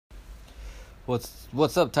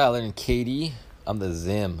What's up, Tyler and Katie? I'm the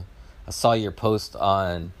Zim. I saw your post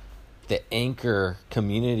on the Anchor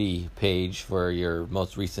community page for your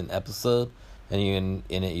most recent episode, and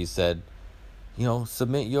in it you said,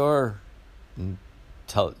 submit your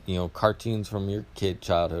cartoons from your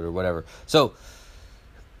childhood or whatever. So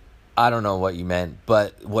I don't know what you meant,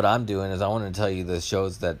 but what I'm doing is I want to tell you the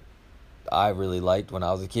shows that I really liked when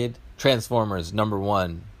I was a kid. Transformers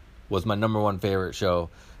was my number one favorite show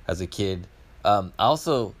as a kid. I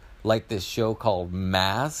also like this show called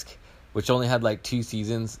Mask, which only had like 2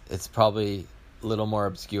 seasons. It's probably a little more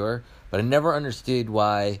obscure, but I never understood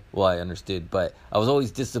why. Well, I understood, but I was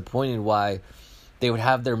always disappointed why they would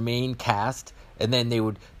have their main cast, and then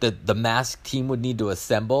the Mask team would need to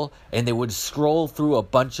assemble, and they would scroll through a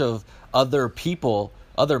bunch of other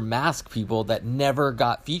Mask people that never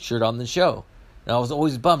got featured on the show. And I was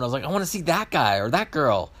always bummed. I was like, I want to see that guy or that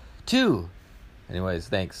girl too. Anyways,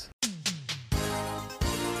 thanks.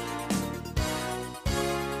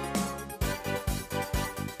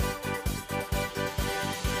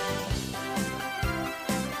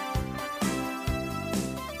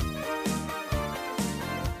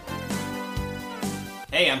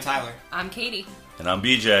 Hey, I'm Tyler. I'm Katie. And I'm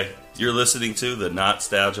BJ. You're listening to the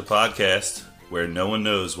Nostalgia Podcast, where no one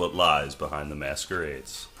knows what lies behind the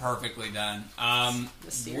masquerades. Perfectly done.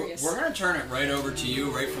 Mysterious. We're going to turn it right over to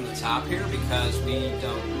you right from the top here because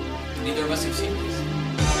neither of us have seen these.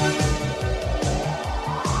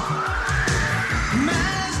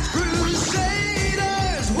 Masked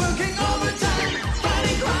crusaders working overtime,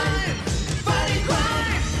 fighting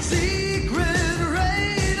crime, secret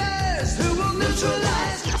raiders who will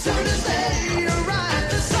neutralize soon as they arrive.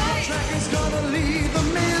 The Soundtracker's gonna lead the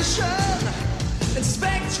mission, and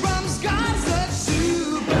Spectrum's got such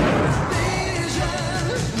supervision.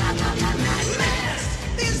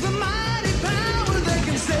 Masked is the mighty power that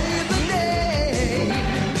can save the day.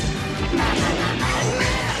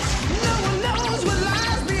 No one knows what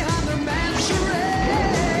lies behind the masquerades.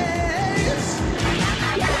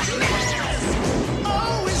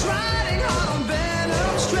 Always riding hard on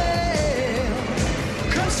Venom's trail.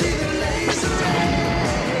 Come see the laser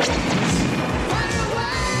rays. Fire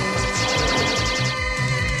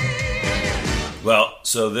away. Well,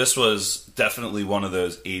 so this was definitely one of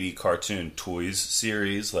those 80 cartoon toys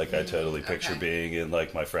series. Like, I totally picture being in,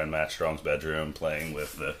 like, my friend Matt Strong's bedroom playing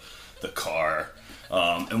with the car.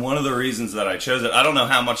 And one of the reasons that I chose it, I don't know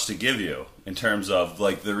how much to give you in terms of,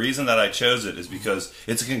 like, the reason that I chose it is because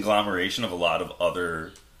it's a conglomeration of a lot of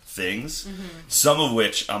other things, some of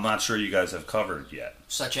which I'm not sure you guys have covered yet.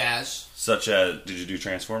 Such as? Did you do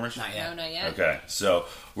Transformers? Not yet. No, not yet. Okay, so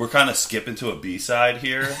we're kind of skipping to a B-side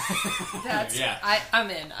here. That's Yeah. I'm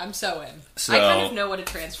in. I'm so in. So- I kind of know what a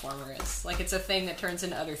transformer is. Like, it's a thing that turns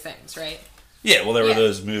into other things, right? Yeah, well, there were Yeah.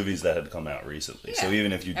 those movies that had come out recently, so Yeah.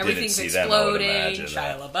 even if you didn't Everything's see them, I would exploding. imagine Shia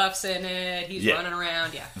that. LaBeouf's in it. He's Yeah. running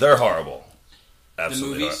around. Yeah. They're horrible.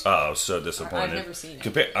 Absolutely. movies? Oh, I was so disappointed. I've never seen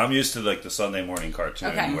it. I'm used to, like, the Sunday morning cartoon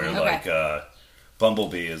Okay, where, okay. like,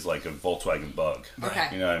 Bumblebee is like a Volkswagen Bug. Okay.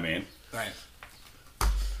 You know what I mean? Right.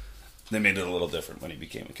 They made it a little different when he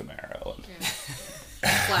became a Camaro. And...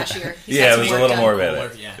 Flashier. He's yeah, got it some was a work little done. more Cooler,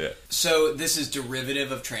 better. yeah. So this is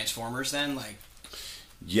derivative of Transformers then? Like,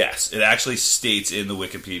 Yes, it actually states in the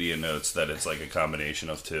Wikipedia notes that it's like a combination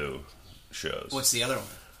of 2 shows. what's the other one?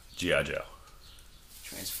 G.I. Joe.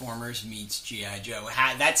 Transformers meets G.I. Joe.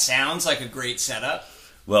 That sounds like a great setup.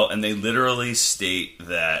 Well, and they literally state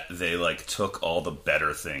that they, like, took all the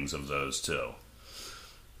better things of those 2.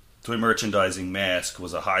 Toy merchandising Mask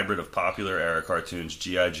was a hybrid of popular era cartoons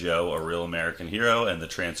G.I. Joe, A Real American Hero, and the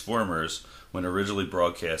Transformers. When originally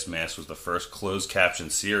broadcast, Mask was the first closed caption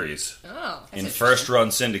series Oh, that's in interesting. first run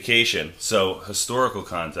syndication. So, historical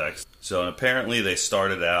context. So, apparently they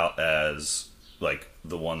started out as, like,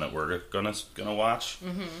 the one that we're gonna watch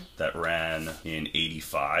that ran in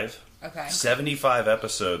 85. Okay. 75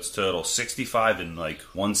 episodes total, 65 in like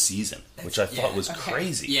one season, which I thought yeah. was Okay.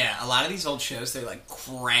 crazy. Yeah, a lot of these old shows, they like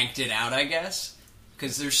cranked it out, I guess.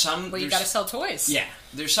 Because there's some... Well, you there's- got to sell toys. Yeah,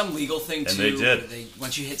 there's some legal thing, And too. they did. where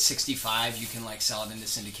once you hit 65, you can like sell it into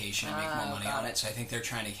syndication and make more money got on it. it. So I think they're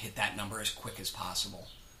trying to hit that number as quick as possible.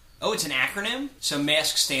 Oh, it's an acronym? So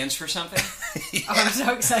MASK stands for something? Oh, I'm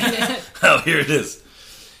so excited. Oh, here it is.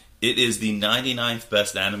 It is the 99th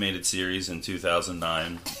best animated series in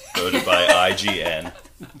 2009, voted by IGN.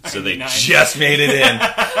 So they 99. just made it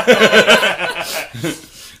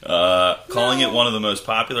in. Calling it one of the most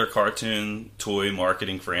popular cartoon toy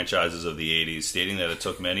marketing franchises of the 80s, stating that it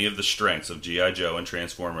took many of the strengths of G.I. Joe and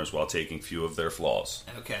Transformers while taking few of their flaws.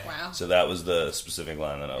 Okay. Wow. So that was the specific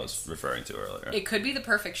line that I was referring to earlier. It could be the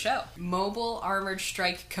perfect show. Mobile Armored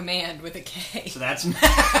Strike Command with a K. So that's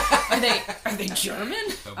Are they German?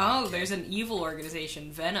 Oh, there's an evil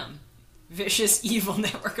organization, Venom. Vicious evil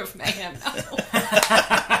network of mayhem.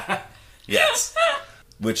 No. Yes.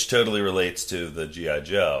 Which totally relates to the G.I.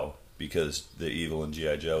 Joe, because the evil in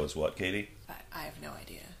G.I. Joe is what, Katie? I have no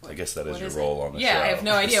idea. I guess that is What your is role it? on the show. Yeah, I have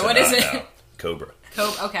no idea. So What is now- it? now, Cobra.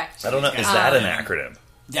 Okay. I don't know. Is that an acronym?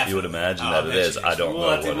 Definitely. You would imagine Oh, that it is. I don't know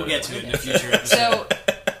what We'll it get is. to it in a future episode. So,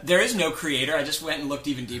 There is no creator. I just went and looked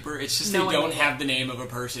even deeper. It's just No they don't idea. have the name of a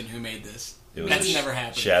person who made this. It was That's a never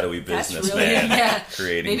happened. shadowy That's businessman really- yeah.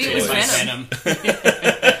 creating Maybe it was toys. Venom.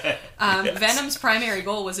 Venom. Venom's primary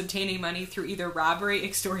goal was obtaining money through either robbery,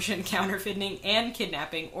 extortion, counterfeiting, and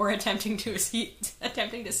kidnapping, or attempting to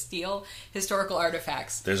steal historical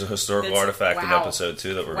artifacts. There's a historical That's- artifact in wow. episode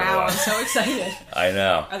 2 that we're Wow, going I'm to watch. so excited. I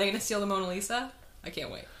know. Are they going to steal the Mona Lisa? I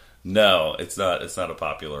can't wait. No, it's not. It's not a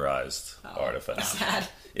popularized artifact. Sad.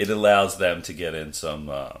 It allows them to get in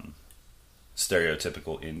some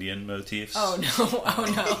stereotypical Indian motifs. Oh no! Oh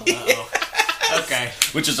no! Uh-oh. Okay.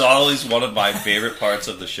 Which is always one of my favorite parts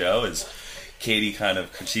of the show is Katie kind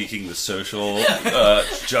of critiquing the social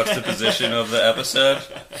juxtaposition of the episode.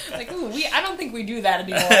 Like, ooh, I don't think we do that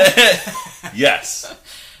anymore. Yes.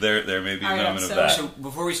 There may be a All right, moment I'm of that. So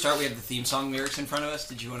before we start, we have the theme song lyrics in front of us.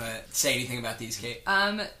 Did you want to say anything about these, Kate?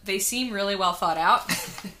 They seem really well thought out.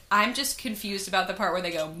 I'm just confused about the part where they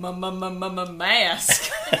go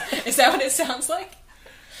mask. Is that what it sounds like?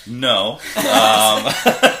 No.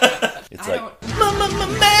 It's like,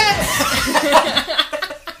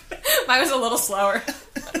 Mine was a little slower.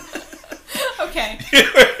 Okay.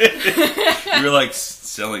 you were like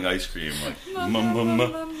selling ice cream, like,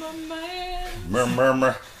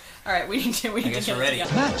 murmur. All right, we need to. We need guess to get we're ready.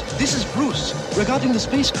 together. Matt, this is Bruce. Regarding the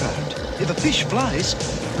spacecraft, if a fish flies,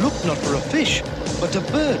 look not for a fish, but a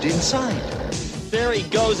bird inside. There he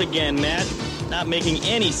goes again, Matt. Not making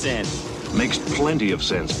any sense. Makes plenty of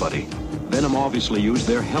sense, buddy. Venom obviously used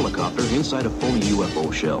their helicopter inside a phony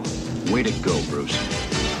UFO shell. Way to go, Bruce.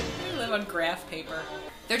 We live on graph paper.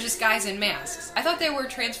 They're just guys in masks. I thought they were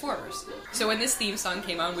Transformers. So when this theme song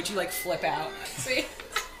came on, would you like flip out? See?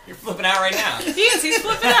 You're flipping out right now. He is. He's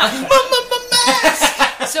flipping out.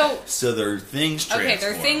 So They're things transform. okay,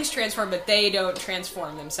 they're things transform, but they don't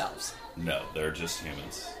transform themselves. No, they're just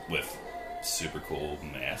humans with super cool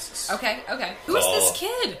masks. Okay. Who's this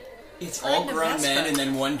kid? It's Riding all a grown Vespa. men and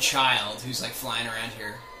then one child who's like flying around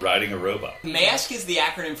here. Riding a robot. MASK is the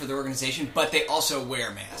acronym for the organization, but they also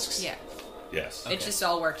wear masks. Yeah. Yes. It just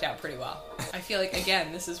all worked out pretty well. I feel like,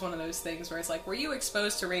 again, this is one of those things where it's like, were you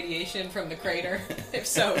exposed to radiation from the crater? If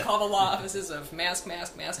so, call the law offices of mask,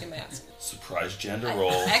 and mask. Surprise gender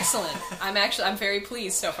role. Excellent. I'm very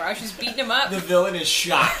pleased so far. She's beating him up. The villain is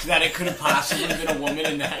shocked that it could have possibly been a woman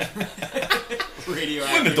in that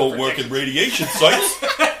radioactive. in radiation sites.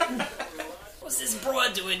 What's this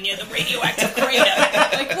broad doing near the radioactive crater?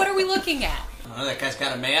 Like, what are we looking at? Oh, that guy's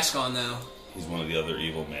got a mask on though. He's one of the other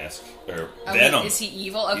evil masks. Or Oh, Venom. Is he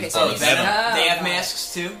evil? Okay, He's so the he's Venom. They have God.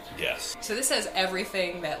 masks too. Yes. So this has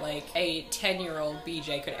everything that like a 10-year-old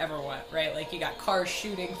BJ could ever want, right? Like you got cars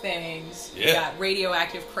shooting things, you Yeah. got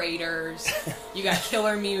radioactive craters, you got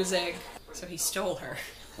killer music. So he stole her.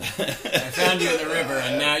 I found you in the river,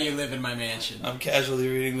 and now you live in my mansion. I'm casually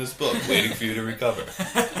reading this book, waiting for you to recover.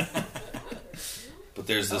 But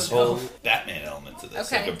there's this whole Batman element to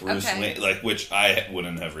this, Okay, like a Bruce okay. Wayne, like which I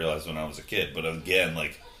wouldn't have realized when I was a kid. But again,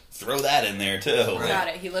 like throw that in there too. Got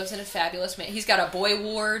it. He lives in a fabulous man. He's got a boy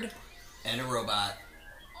ward. And a robot.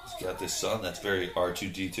 He's got this son that's very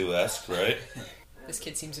R2D2-esque, right? This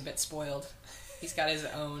kid seems a bit spoiled. He's got his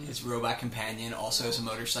own. His robot companion also has a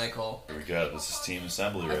motorcycle. Here we go. This is Team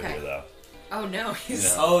Assembly right Okay. here, though. Oh no, he's.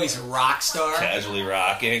 Yeah. Oh, he's a rock star. Casually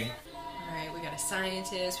rocking. All right, we got a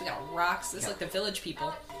scientist. We got rocks. This is like the village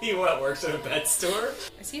people. He what, works at a pet store?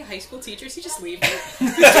 Is he a high school teacher? Is he just leaving?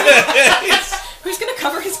 Who's gonna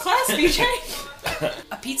cover his class, BJ?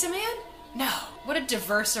 A pizza man? No. What a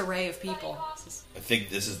diverse array of people. This is- I think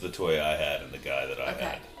this is the toy I had and the guy that I Okay.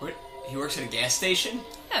 had. What? He works at a gas station?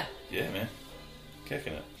 Yeah. Yeah, man.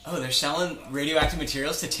 Kicking it. Oh, they're selling radioactive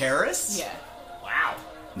materials to terrorists? Yeah. Wow.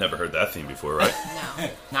 Never heard that theme before, right? No.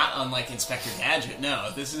 Not unlike Inspector Gadget. No,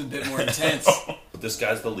 this is a bit more intense. But this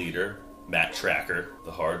guy's the leader, Matt Tracker,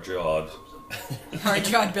 the hard-jawed.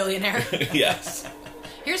 Hard-jawed billionaire. Yes.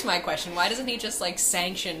 Here's my question. Why doesn't he just, like,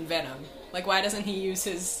 sanction Venom? Like, why doesn't he use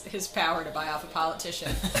his power to buy off a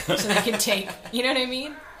politician so they can take... You know what I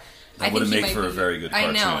mean? That would have think he made might for a be- very good I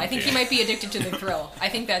cartoon. know. I think he game. might be addicted to the thrill. I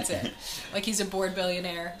think that's it. Like, he's a bored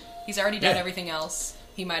billionaire. He's already done Yeah. everything else.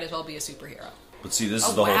 He might as well be a superhero. But see, this is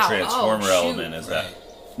Oh, the wow. whole Transformer Oh, shoot. element, is that...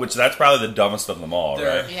 Which, that's probably the dumbest of them all,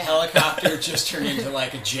 Their right? Yeah. helicopter just turned into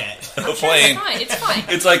like a jet. A plane. It's fine. It's fine.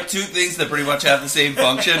 It's like two things that pretty much have the same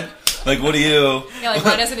function. Like, what do you... Yeah, like,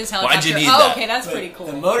 why doesn't his helicopter... Why'd you need oh, that? okay, that's But pretty cool.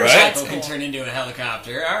 The motorcycle Right? can turn into a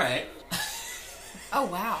helicopter. All right. Oh,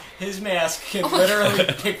 wow. His mask can literally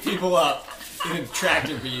pick people up in a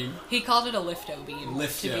tractor beam. He called it a lifto beam, to be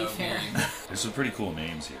Lifto fair. beam. There's some pretty cool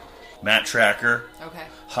names here. Matt Tracker, Okay.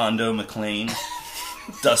 Hondo McLean,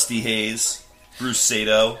 Dusty Hayes, Bruce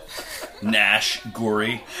Sato, Nash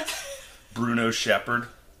Gory, Bruno Shepard,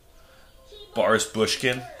 Boris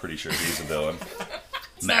Bushkin, pretty sure he's a villain,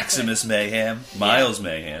 Maximus Mayhem, Miles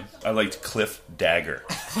Mayhem. I liked Cliff Dagger.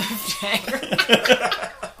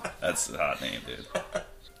 That's a hot name, dude.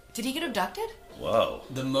 Did he get abducted? Whoa.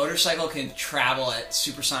 The motorcycle can travel at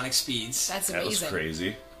supersonic speeds. That's That was amazing.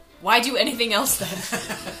 crazy. Why do anything else then?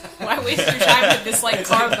 Why waste your time with this, like,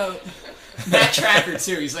 car boat? Matt Tracker,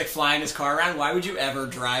 too. He's like flying his car around. Why would you ever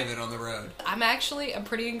drive it on the road? I'm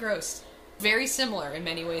pretty engrossed. Very similar in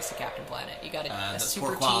many ways to Captain Planet. You got a The super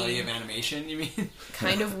poor quality team, of animation, you mean?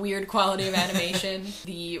 kind of weird quality of animation.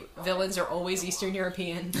 The villains are always Eastern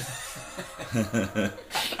European.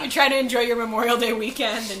 You're trying to enjoy your Memorial Day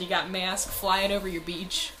weekend, and you got Mask flying over your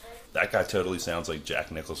beach. That guy totally sounds like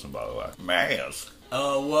Jack Nicholson, by the way. Mask.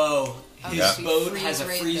 Oh, whoa. His Yeah. boat has a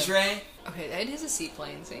Freeze freeze ray, ray? Okay, it is a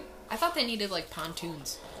seaplane, see? I thought they needed, like,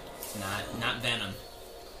 pontoons. Not Venom.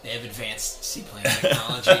 They have advanced seaplane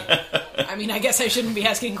technology. I mean, I guess I shouldn't be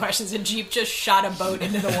asking questions. A Jeep just shot a boat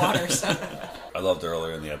into the water, so... I loved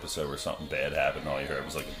earlier in the episode where something bad happened. All you heard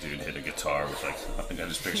was like a dude hit a guitar with like, I think I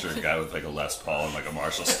just picture a guy with like a Les Paul and like a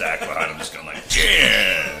Marshall stack behind him just going like,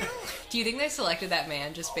 yeah! Do you think they selected that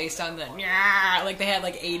man just based on the... "Nyah," like, they had,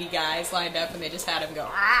 like, 80 guys lined up, and they just had him go...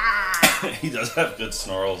 "Ah." He does have good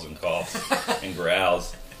snarls and coughs and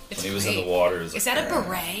growls It's when he was in great. the water. Is that a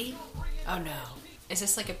beret? Oh, no. Is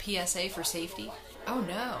this like a PSA for safety? Oh,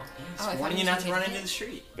 no. It's I thought warning he you was not to gonna run get into hit. the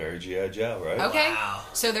street. Very G.I. Joe, right? Okay. Wow.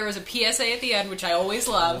 So there was a PSA at the end, which I always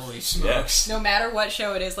love. Holy smokes. No matter what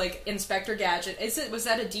show it is, like Inspector Gadget. Was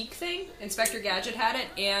that a Deke thing? Inspector Gadget had it,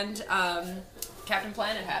 and Captain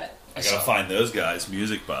Planet had it. I gotta find those guys.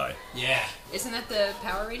 Music by. Yeah. Isn't that the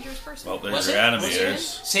Power Rangers person? Well, there's Was your it? Was it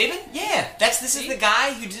animators. Saban? Yeah. This is the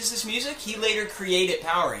guy who does this music. He later created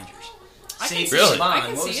Power Rangers. I can Saban see Really? it. Saban. I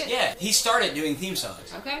can What see was- it. Yeah. He started doing theme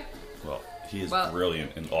songs. Okay. Well, he is Well-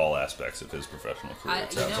 brilliant in all aspects of his professional career,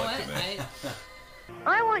 it You sounds know like what? to me.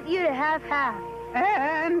 I want you to have half.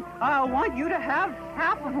 And I want you to have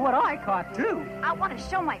half of what I caught, too. I want to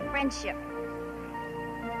show my friendship.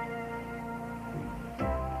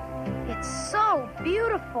 It's so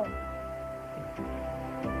beautiful.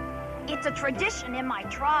 It's a tradition in my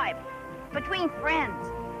tribe. Between friends.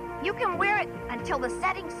 You can wear it until the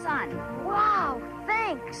setting sun. Wow,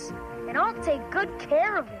 thanks. And I'll take good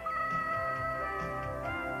care of it.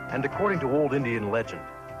 And according to old Indian legend,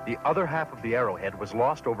 the other half of the arrowhead was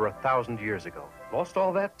lost over 1,000 years ago. Lost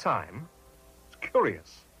all that time? It's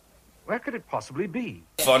curious. Where could it possibly be?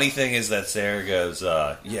 Funny thing is that Sarah goes,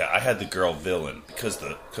 yeah, I had the girl villain because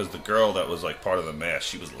the girl that was like part of the mask,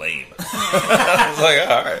 she was lame. I was like,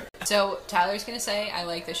 all right. So Tyler's gonna say I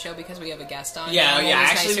like this show because we have a guest on. Yeah, I'm yeah. always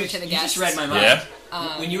Actually, nicer to the you guests. just read my mind.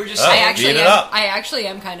 Yeah? When you were just Oh, saying, I beat it up. actually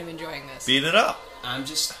am kind of enjoying this. Beat it up. I'm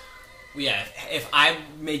just... Yeah, if I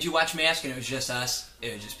made you watch Mask and it was just us,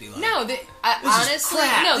 it would just be like... No, this honestly, is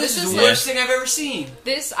crap. no. This This is is the worst thing I've ever seen.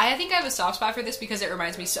 This, I think I have a soft spot for this because it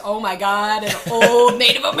reminds me so, oh my god, an old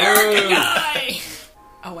Native American guy.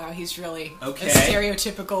 Oh wow, he's really Okay. a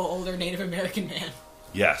stereotypical older Native American man.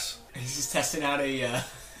 Yes. He's just testing out a...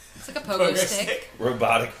 It's like a pogo stick.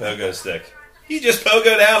 Robotic pogo stick. He just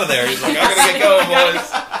pogoed out of there. He's like, I'm gonna get going,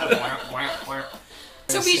 boys.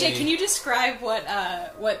 So BJ, can you describe what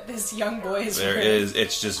this young boy is There wearing? is.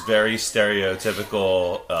 It's just very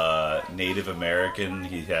stereotypical Native American.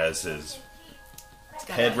 He has his got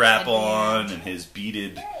head a wrap headband. on and his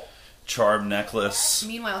beaded charm necklace.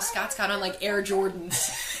 Meanwhile, Scott's got on like Air Jordans.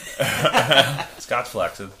 Scott's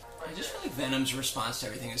flexing. I just feel like Venom's response to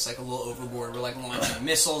everything is like a little overboard. We're like launching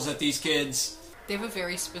missiles at these kids. They have a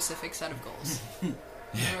very specific set of goals. In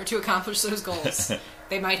order to accomplish those goals,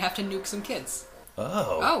 they might have to nuke some kids.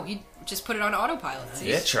 Oh, he just put it on autopilot. See?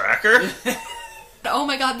 Yeah, tracker. Oh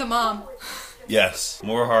my god, the mom. Yes,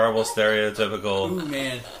 more horrible stereotypical. Ooh,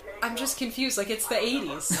 man. I'm just confused, like it's the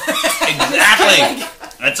 80s. Exactly.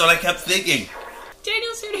 That's what I kept thinking.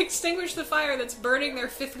 Daniel's here to extinguish the fire that's burning their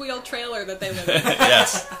fifth wheel trailer that they live in.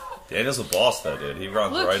 Yes. Daniel's a boss, though, dude. He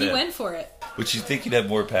runs Look, right he in. went for it. Would you think you'd have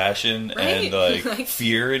more passion and Right? like Like,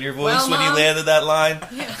 fear in your voice well, when you Mom. landed that line?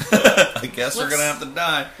 Yeah. I guess we're Looks- gonna have to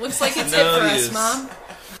die. Looks like it's No it for us, use. Mom.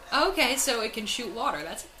 Okay, so it can shoot water.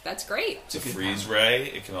 That's great. It's a freeze ray.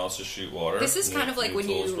 It can also shoot water. This is kind of like New when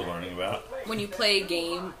tools you- we're learning about. When you play a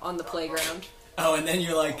game on the playground, Oh, and then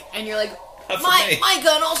you're like, Not for my me." my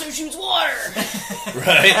gun also shoots water.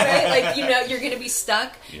 Right? Right? Like, you know, you're gonna be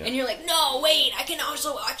stuck, Yeah. and you're like, no, wait, I can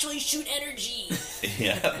also actually shoot energy.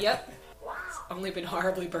 Yeah. Yep. It's only been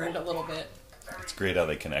horribly burned a little bit. It's great how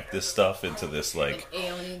they connect this stuff into this like.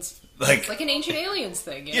 Aliens. Like- It's like an ancient aliens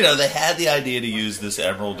thing. You know, they had the idea to use this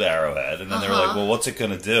emerald arrowhead, and then they were like, Uh-huh. well, what's it going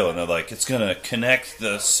to do? And they're like, it's going to connect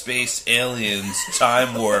the space aliens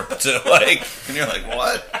time warp to, like... And you're like,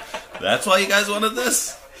 what? That's why you guys wanted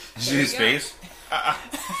this? Did you see his There you go. face?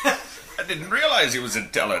 I didn't realize he was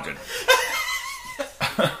intelligent.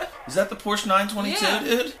 Is that the Porsche 922, Yeah.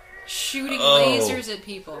 dude? Shooting Oh. lasers at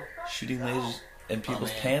people. Shooting lasers, and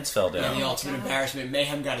people's man. pants fell yeah, down. the ultimate embarrassment.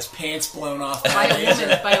 Mayhem got his pants blown off By by a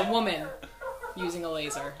laser. by a woman using a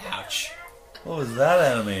laser. Ouch. What was that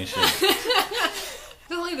animation?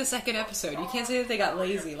 It's only the second episode. You can't say that they got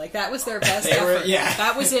lazy. Like, that was their best They were- effort. yeah.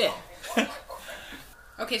 That was it.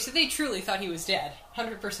 Okay, so they truly thought he was dead.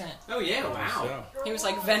 100%. Oh, yeah, wow. He was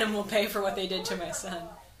like, Venom will pay for what they did to my son.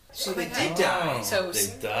 So they did die. So, They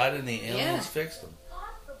died and the aliens Yeah. fixed them.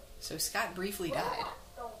 so Scott briefly died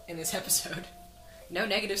in this episode. No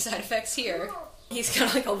negative side effects here. He's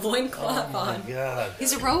got like a loincloth on. God.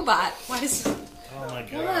 He's a robot. Why does... Oh my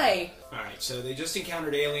God. Why? Alright, so they just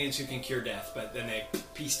encountered aliens who can cure death, but then they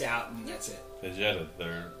pieced out and that's it. They jetted.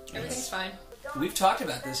 They're... Everything's fine. We've talked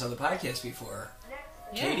about this on the podcast before.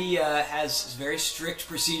 Yeah. Katie has very strict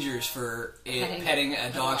procedures for petting a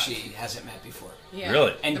dog she dog. hasn't met before. Yeah.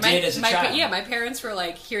 Really? And did as a child. Yeah, my parents were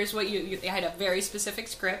like, here's what I had a very specific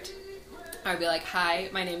script. I'd be like, hi,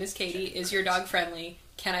 my name is Katie. Is your dog friendly?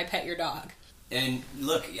 Can I pet your dog? And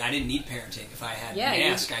look, I didn't need parenting. If I had Yeah, an you-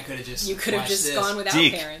 ask, I could have just You could have watched just this. gone without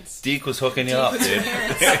Deke. parents. Deke was hooking you Deke up, was your dude.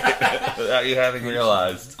 parents. Without you having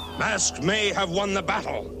realized. Mask may have won the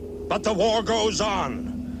battle, but the war goes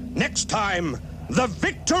on. Next time, the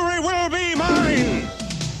victory will be mine!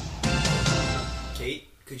 Kate,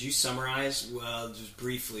 could you summarize, just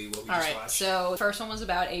briefly, what we All just right, watched? so the first one was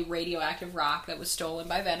about a radioactive rock that was stolen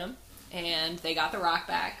by Venom, and they got the rock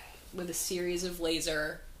back with a series of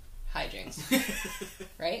laser hijinks.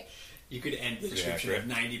 Right? You could end the Pretty description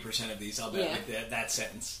of accurate. 90% of these. I'll bet Yeah. like that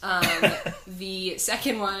sentence. The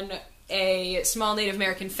second one, a small Native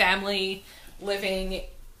American family living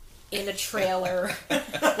in a trailer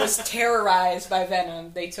was terrorized by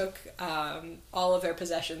Venom. They took all of their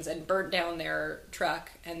possessions and burnt down their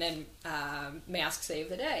truck, and then Mask saved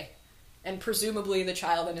the day. And presumably the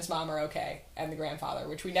child and his mom are okay, and the grandfather,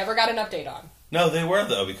 which we never got an update on. No, they were,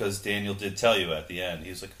 though, because Daniel did tell you at the end. He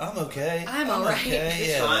was like, I'm okay. I'm all right. Okay. It's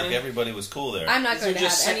Yeah, fine. like everybody was cool there. I'm not These going are to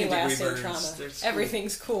just have any second-degree lasting burns. trauma. They're cool.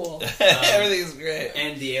 Everything's cool. Everything's great.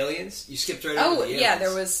 And the aliens? You skipped right over Oh, the aliens. yeah,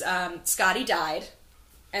 there was... Scotty died,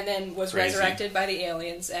 and then was Crazy. resurrected by the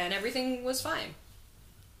aliens, and everything was fine.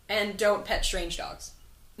 And don't pet strange dogs.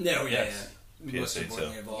 No, yeah, Yes. yeah. Most PSA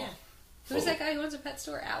importantly too. of all. Yeah. Who's that guy who owns a pet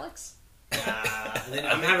store? Alex? Then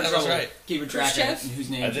I I'm think having that was trouble right. keeping track of it Khrushchev? and whose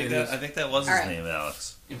name I think that was his All right. name,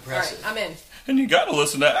 Alex. Impressive. Alright, I'm in. And you got to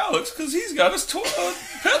listen to Alex because he's got his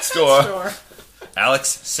pet store. Store. Alex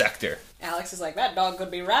Sector. Alex is like, that dog could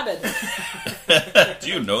be rabid. Do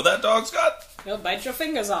you know that dog, Scott? He'll bite your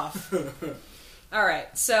fingers off.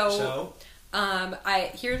 Alright, so... So,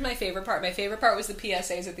 here's my favorite part. My favorite part was the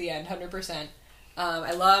PSAs at the end, 100%.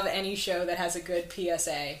 I love any show that has a good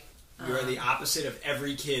PSA. you're the opposite of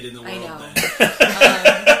every kid in the I world know.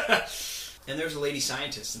 then. And there's a lady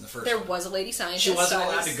scientist in the first There one. was a lady scientist. She wasn't so I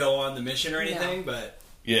allowed was- to go on the mission or anything, but...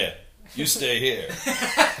 Yeah. You stay here.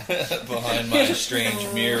 Behind my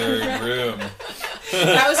strange mirrored room.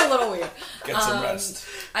 That was a little weird. Get some rest.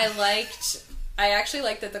 I actually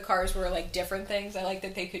liked that the cars were like different things. I liked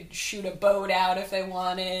that they could shoot a boat out if they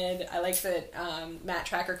wanted. I liked that Matt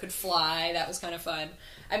Tracker could fly. That was kind of fun.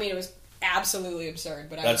 I mean, it was absolutely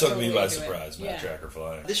absurd, but I That was took totally me by into it. surprise, Matt Yeah. Tracker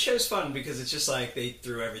flying. This show's fun because it's just like they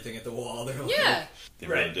threw everything at the wall. They're like, Yeah. They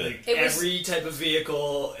really right, did. like It was- every type of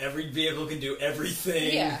vehicle, every vehicle can do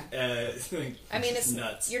everything. Yeah. Like, I mean, it's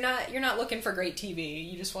nuts. You're not looking for great TV.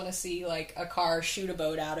 You just want to see like a car shoot a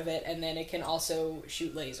boat out of it, and then it can also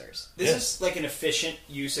shoot lasers. This is like an efficient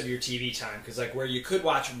use of your TV time because, like, where you could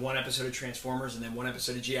watch one episode of Transformers and then one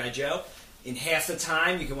episode of G.I. Joe, in half the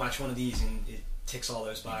time you can watch one of these and ticks all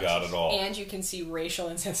those boxes. Got it all. And you can see racial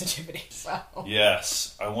insensitivity. So.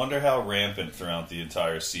 Yes. I wonder how rampant throughout the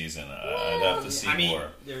entire season. I'd have to see more.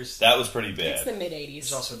 That was pretty bad. It's the mid-'80s.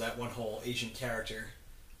 There's also that one whole Asian character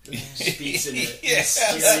who speaks in the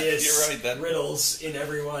Yes, mysterious you're right, riddles in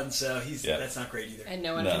everyone, so that's not great either. And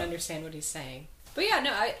no one can understand what he's saying. But yeah,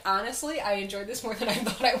 no, I enjoyed this more than I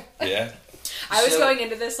thought I would. Yeah. I was going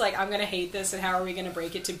into this like, I'm going to hate this, and how are we going to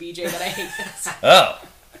break it to BJ that I hate this? Oh.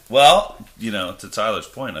 Well, to Tyler's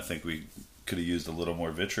point, I think we could have used a little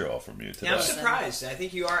more vitriol from you today. Yeah, I'm surprised. I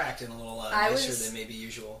think you are acting a little nicer than maybe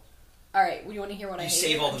usual. All right, well, you want to hear what I hated?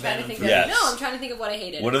 Save all the venom for No, I'm trying to think of what I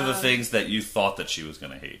hated. What are the things that you thought that she was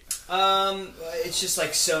going to hate? It's just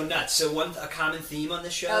like so nuts. So a common theme on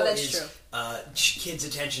this show is kids'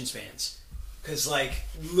 attention spans. Because, like,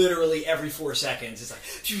 literally every 4 seconds, it's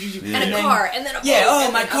like... And a car, and then a boat. Yeah,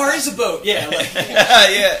 my car is a boat. Yeah, like...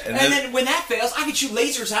 yeah. And then when that fails, I can shoot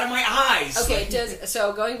lasers out of my eyes. Okay,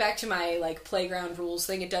 so going back to my, like, playground rules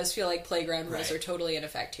thing, it does feel like playground rules are totally in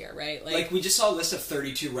effect here, right? Like, we just saw a list of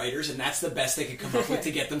 32 writers, and that's the best they could come up with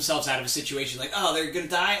to get themselves out of a situation. Like, oh, they're gonna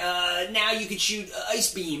die? Now you can shoot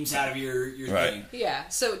ice beams out of your thing. Yeah,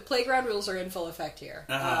 so playground rules are in full effect here.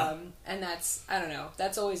 Uh-huh. And that's, I don't know,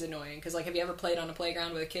 that's always annoying, because, like, have you ever played on a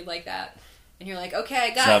playground with a kid like that? And you're like, okay, I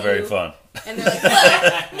got you. It's not very fun. And they're like,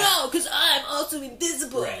 what? No, because I'm also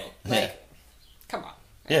invisible. Right. Like, come on.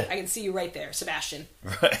 Yeah. I can see you right there, Sebastian.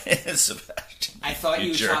 Right, Sebastian. I thought you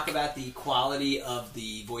would jerk. talk about the quality of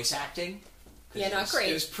the voice acting. Yeah, not great.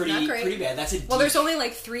 It was pretty bad. That's well, there's only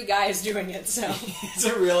like 3 guys doing it, so it's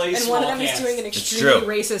a really and small one of them cast. is doing an extremely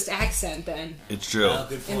racist accent. Then it's true.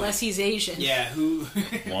 Good point. Unless he's Asian. Yeah, who?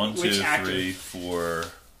 1, 2, Which actor? 3, 4,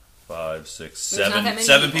 5, 6, There's not that 7. many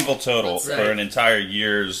 7 people. people total That's for right. an entire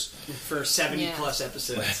year's. For 70 plus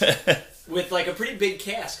episodes. With like a pretty big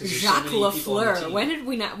cast. Jacques so Lafleur. When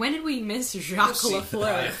did we miss Jacques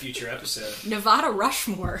Lafleur? A future episode. Nevada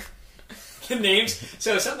Rushmore. The names.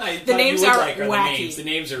 So something I The names are like wacky. the names. The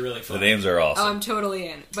names are really fun. The names are awesome. Oh, I'm totally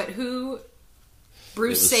in. But who?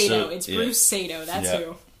 Bruce It was Sato. so- It's yeah. Bruce Sato. That's Yeah.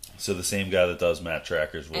 who. So the same guy that does Matt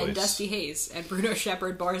Tracker's voice. And Dusty Hayes. And Bruno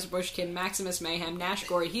Shepard, Boris Bushkin, Maximus Mayhem, Nash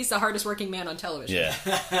Gorey. He's the hardest working man on television.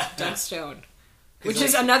 Yeah. Doug Stone. Which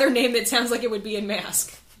is another name that sounds like it would be in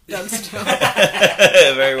Mask. Doug Stone.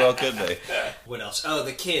 Very well could be. What else? Oh,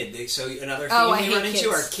 the kid. So another thing Oh, I we hate run into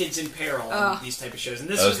kids. are kids in peril on these type of shows. And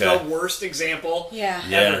this is Okay. the worst example Yeah.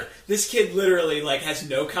 ever. This kid literally like has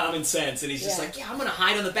no common sense, and he's just Yeah. like, I'm going to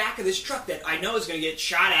hide on the back of this truck that I know is going to get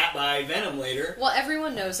shot at by Venom later. Well,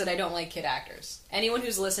 everyone knows that I don't like kid actors. Anyone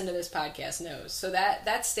who's listened to this podcast knows. So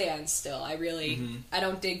that stands still. I really, I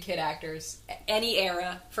don't dig kid actors. Any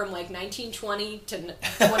era, from like 1920 to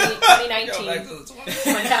 2019.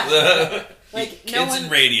 Like, Kids no one, in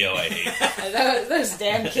radio, I hate. those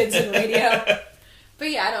damn kids in radio.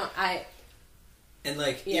 But yeah, And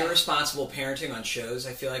like irresponsible parenting on shows,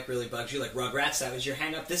 I feel like really bugs you. Like Rugrats, that was your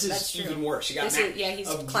hang up. This That's is true. even worse. You got This Matt, is- he's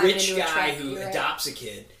a climbing rich into a guy truck. who You're right. adopts a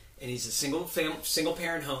kid, and he's a single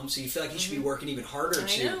parent home. So you feel like he should be working even harder I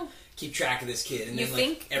to know. keep track of this kid. And you then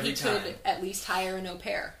think like every he time, could at least hire an au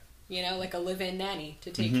pair. You know, like a live-in nanny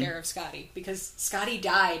to take care of Scotty. Because Scotty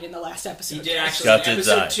died in the last episode. he did actually. Scott In did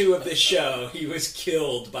episode die. 2 of this show, he was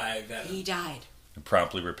killed by Venom. He died.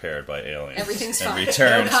 Promptly repaired by aliens. Everything's and fine.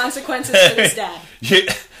 Returns. No consequences for this dad.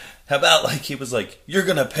 How about like he was like, "You're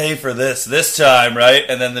gonna pay for this time, right?"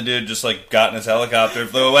 And then the dude just like got in his helicopter,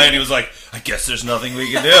 flew away, and he was like, "I guess there's nothing we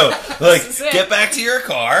can do. Like, This is it. get back to your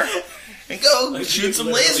car and go Like, shoot some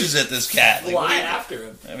literally lasers at this cat." Like, Fly what do you- after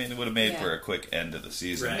him. I mean, it would have made Yeah. for a quick end of the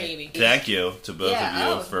season. Right. Maybe. Thank you to both Yeah, of you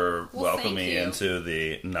oh, for well, welcoming thank me you. into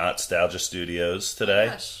the Nostalgia Studios today.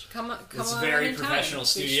 Gosh, come on It's a on very in time. professional You're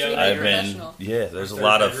studio. extremely I've been, professional. yeah. There's a Third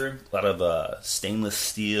lot bedroom. of stainless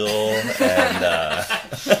steel and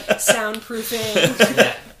Soundproofing.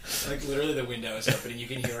 Yeah. Like literally the window is open and you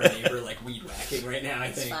can hear our neighbor like weed whacking right now,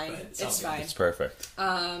 I think. fine. But It's all good. fine. it's perfect.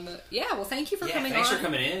 Yeah, well, thank you for Yeah, coming thanks on. for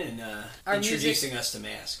coming in and Our introducing us to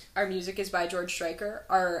Mask. Our music is by George Stryker.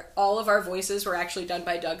 All of our voices were actually done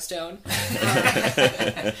by Doug Stone.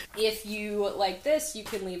 If you like this, you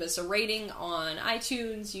can leave us a rating on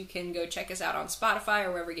iTunes. You can go check us out on Spotify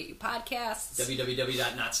or wherever you get your podcasts.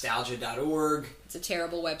 www.nostalgia.org. It's a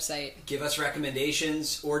terrible website. Give us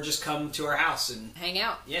recommendations or just come to our house and Hang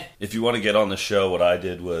out. yeah. If you want to get on the show, what I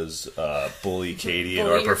did was bully Katie in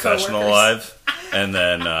Bully our your professional coworkers. life, and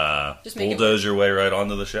then Just make it bulldoze your way right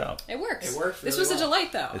onto the show. It works. It worked This really was a well.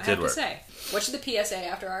 delight, though, I did have work. to say. What should the PSA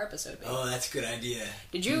after our episode be? Oh, that's a good idea.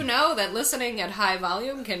 Did you know that listening at high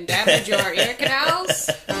volume can damage your ear canals?